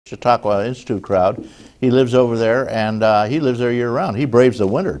Chautauqua Institute crowd. He lives over there, and he lives there year-round. He braves the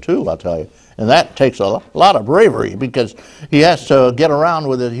winter, too, I'll tell you. And that takes a lot of bravery because he has to get around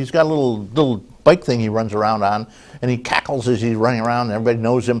with it. He's got a little bike thing he runs around on, and he cackles as he's running around, and everybody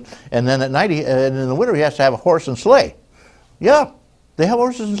knows him. And then at night, and in the winter, he has to have a horse and sleigh. Yeah, they have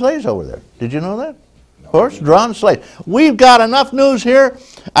horses and sleighs over there. Did you know that? Horse-drawn sleigh. We've got enough news here.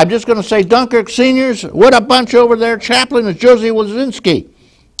 I'm just going to say Dunkirk seniors, what a bunch over there. Chaplain is Josie Wazinski.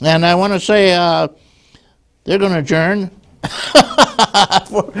 And I want to say they're going to adjourn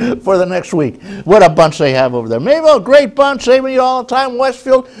for the next week. What a bunch they have over there. Mayville, great bunch. They meet all the time.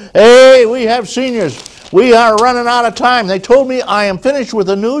 Westfield, hey, we have seniors. We are running out of time. They told me I am finished with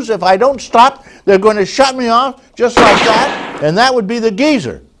the news. If I don't stop, they're going to shut me off just like that. And that would be the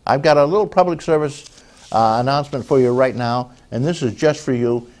geezer. I've got a little public service announcement for you right now. And this is just for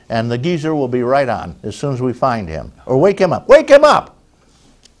you. And the geezer will be right on as soon as we find him. Or wake him up. Wake him up!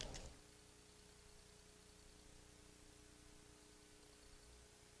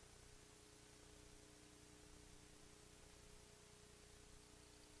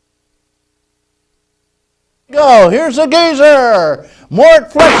 Go, here's the geezer,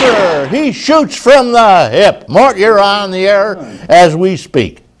 Mort Fletcher. He shoots from the hip. Mort, you're on the air as we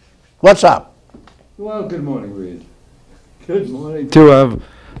speak. What's up? Well, good morning, Reed. Good morning to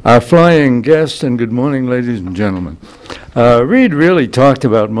our flying guests, and good morning, ladies and gentlemen. Reed really talked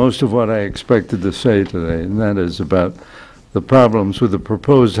about most of what I expected to say today, and that is about the problems with the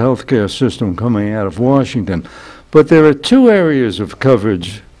proposed healthcare system coming out of Washington. But there are two areas of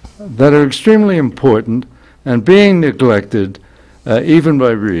coverage that are extremely important and being neglected even by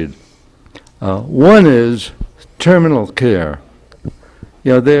Reed. One is terminal care.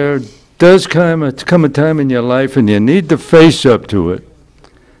 You know, there does come a time in your life, and you need to face up to it,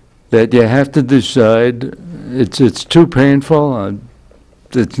 that you have to decide it's too painful,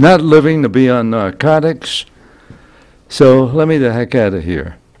 it's not living to be on narcotics, so let me the heck out of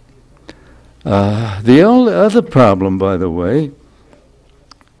here. The only other problem, by the way,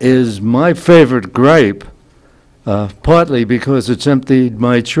 is my favorite gripe, partly because it's emptied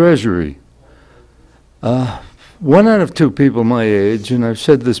my treasury. One out of two people my age, and I've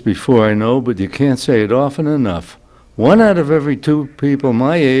said this before, I know, but you can't say it often enough, 1 out of every 2 people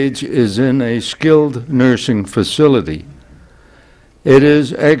my age is in a skilled nursing facility. It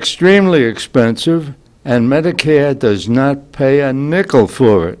is extremely expensive, and Medicare does not pay a nickel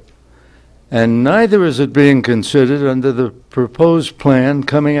for it. And neither is it being considered under the proposed plan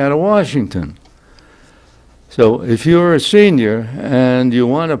coming out of Washington. So if you're a senior and you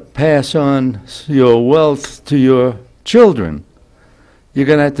want to pass on your wealth to your children, you're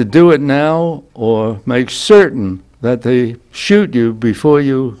going to have to do it now or make certain that they shoot you before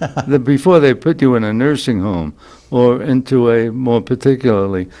they put you in a nursing home or more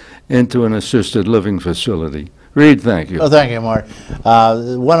particularly, into an assisted living facility. Reed, thank you. Oh, thank you, Mark.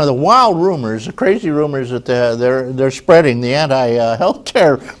 One of the wild rumors, the crazy rumors that they're spreading, the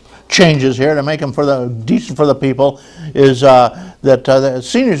anti-healthcare changes here to make them decent for the people, is that the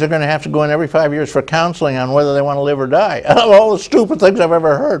seniors are going to have to go in every 5 years for counseling on whether they want to live or die. All the stupid things I've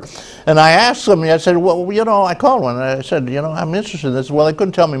ever heard. And I asked them, I said, well, you know, I called one and I said, you know, I'm interested in this. Well, they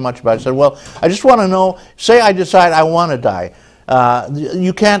couldn't tell me much about it. I said, well, I just want to know, say I decide I want to die.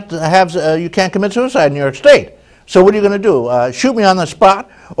 You can't commit suicide in New York State. So what are you going to do? Shoot me on the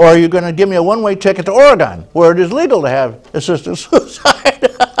spot, or are you going to give me a one-way ticket to Oregon, where it is legal to have assisted suicide?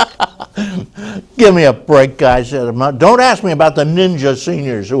 Give me a break, guys. Don't ask me about the ninja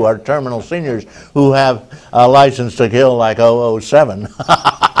seniors who are terminal seniors who have a license to kill like 007.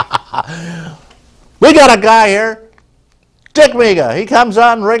 We got a guy here, Dick Miga. He comes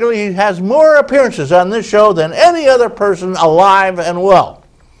on regularly. He has more appearances on this show than any other person alive and well.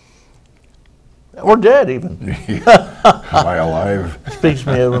 Or dead, even. Am I alive? Speaks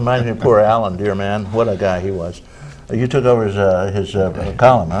to me, it reminds me of poor Alan, dear man. What a guy he was. You took over his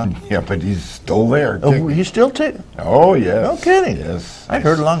column, huh? Yeah, but he's still there. Oh, he's still taking? Oh, yes. No kidding. Yes. I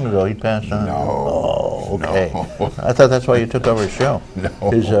heard long ago he passed on. No. Oh, okay. No. I thought that's why you took over his show.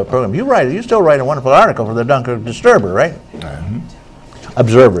 No. His program. You still write a wonderful article for the Dunkirk Disturber, right?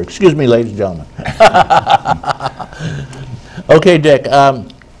 Observer. Excuse me, ladies and gentlemen. Okay, Dick.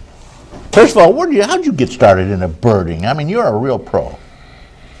 First of all, how'd you get started into birding? I mean, you're a real pro.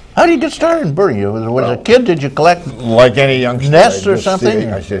 How do you get started in birding? Was a kid, did you collect like any youngster, nests or something?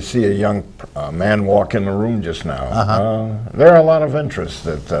 I just see a young man walk in the room just now. There are a lot of interests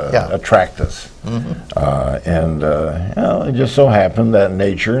that attract us. And you know, it just so happened that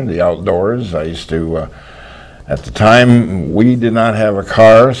nature, the outdoors, I used to At the time, we did not have a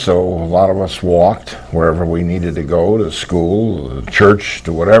car, so a lot of us walked wherever we needed to go, to school, to church,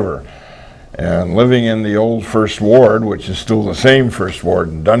 to whatever. And living in the old First Ward, which is still the same First Ward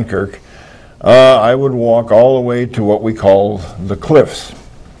in Dunkirk, I would walk all the way to what we call the Cliffs,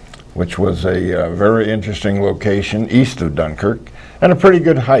 which was a very interesting location east of Dunkirk, and a pretty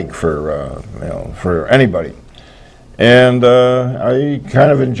good hike for for anybody. And I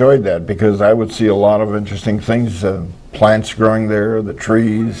kind of enjoyed that because I would see a lot of interesting things, plants growing there, the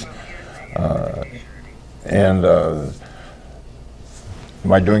trees, and am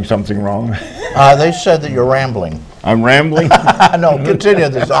I doing something wrong? They said that you're rambling. I'm rambling? No, continue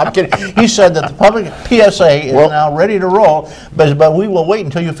this. I'm kidding. He said that the public PSA is now ready to roll, but we will wait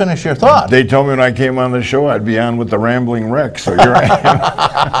until you finish your thought. They told me when I came on the show I'd be on with the Rambling Rex, so you're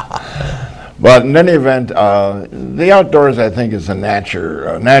But in any event, the outdoors, I think, is a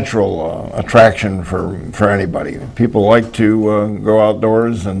natural attraction for anybody. People like to go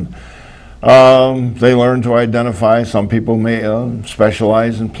outdoors, and they learn to identify. Some people may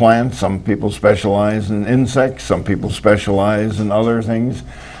specialize in plants, some people specialize in insects, some people specialize in other things.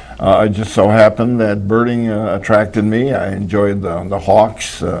 It just so happened that birding attracted me. I enjoyed the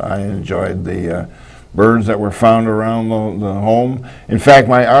hawks. I enjoyed the birds that were found around the home. In fact,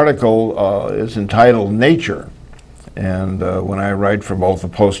 my article is entitled Nature. And when I write for both the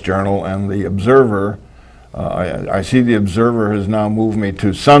Post-Journal and the Observer, I see the Observer has now moved me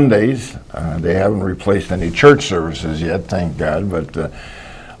to Sundays. They haven't replaced any church services yet, thank God. But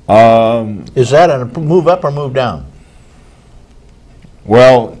is that a move up or move down?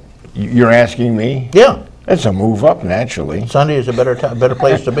 Well, you're asking me? Yeah. It's a move up, naturally. Sunday is a better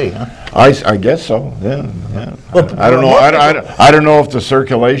place to be, huh? I guess so. Yeah, yeah. Well, I don't know. I don't know if the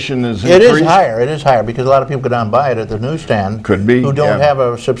circulation is increased. It is higher. It is higher because a lot of people go down and buy it at the newsstand. Could be, who don't have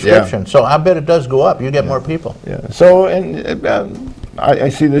a subscription. So I bet it does go up. You get more people. Yeah. So and I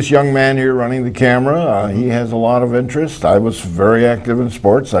see this young man here running the camera. He has a lot of interest. I was very active in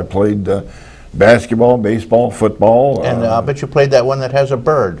sports. I played basketball, baseball, football. And I bet you played that one that has a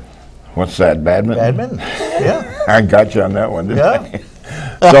bird. What's that, badminton? Badminton, yeah. I got you on that one, didn't I?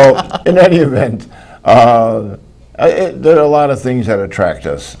 So, in any event, there are a lot of things that attract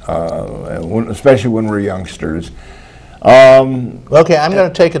us, especially when we're youngsters. Okay, I'm going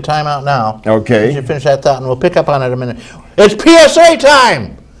to take a time out now. Okay. You finish that thought, and we'll pick up on it in a minute. It's PSA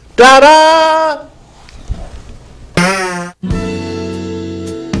time! Ta-da!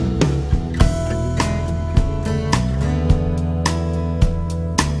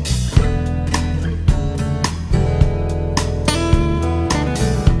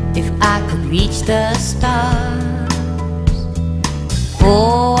 Reach the stars,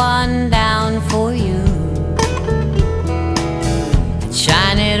 pour one down for you, and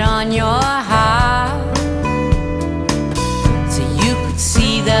shine it on your heart, so you could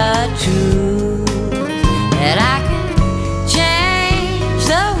see the truth, that I could change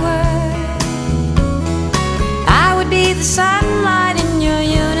the world. I would be the sunlight in your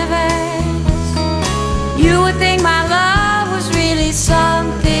universe. You would think my love was really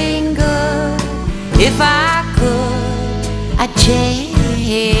something good. If I could, I'd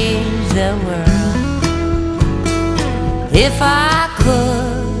change the world. If I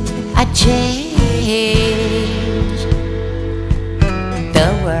could, I'd change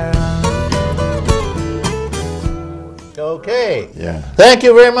the world. Okay. Yeah. Thank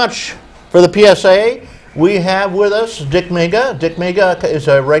you very much for the PSA. We have with us Dick Miga. Dick Miga is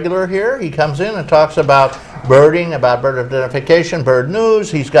a regular here. He comes in and talks about birding, about bird identification, bird news.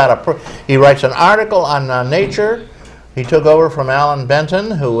 He writes an article on Nature. He took over from Alan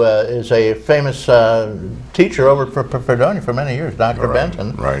Benton, who is a famous teacher over for Fredonia for many years, Dr.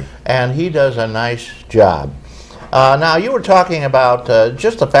 Benton. Right. And he does a nice job. Now, you were talking about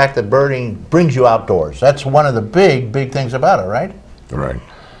just the fact that birding brings you outdoors. That's one of the big things about it, right? Right.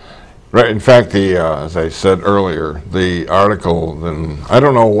 Right. In fact, as I said earlier, the article, and I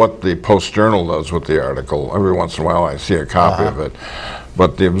don't know what the Post-Journal does with the article. Every once in a while I see a copy of it.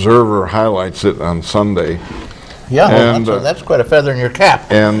 But the Observer highlights it on Sunday. Yeah, and, well, that's quite a feather in your cap.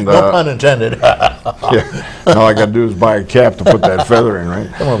 And, no pun intended. Yeah. All I got to do is buy a cap to put that feather in,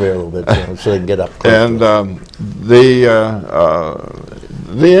 right? Come over here a little bit so they can get up close. And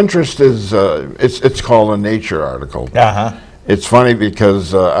the interest is, it's called a Nature article. Uh-huh. It's funny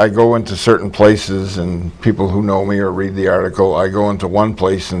because I go into certain places and people who know me or read the article, I go into one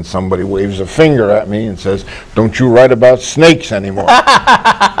place and somebody waves a finger at me and says, "Don't you write about snakes anymore."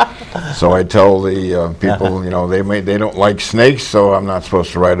 So I tell the people, you know, they don't like snakes, so I'm not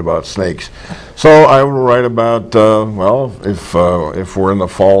supposed to write about snakes. So I will write about well, if we're in the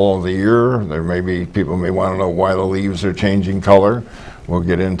fall of the year, there may be people may want to know why the leaves are changing color. We'll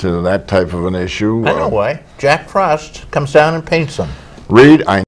get into that type of an issue. I know why. Jack Frost comes down and paints them. Read.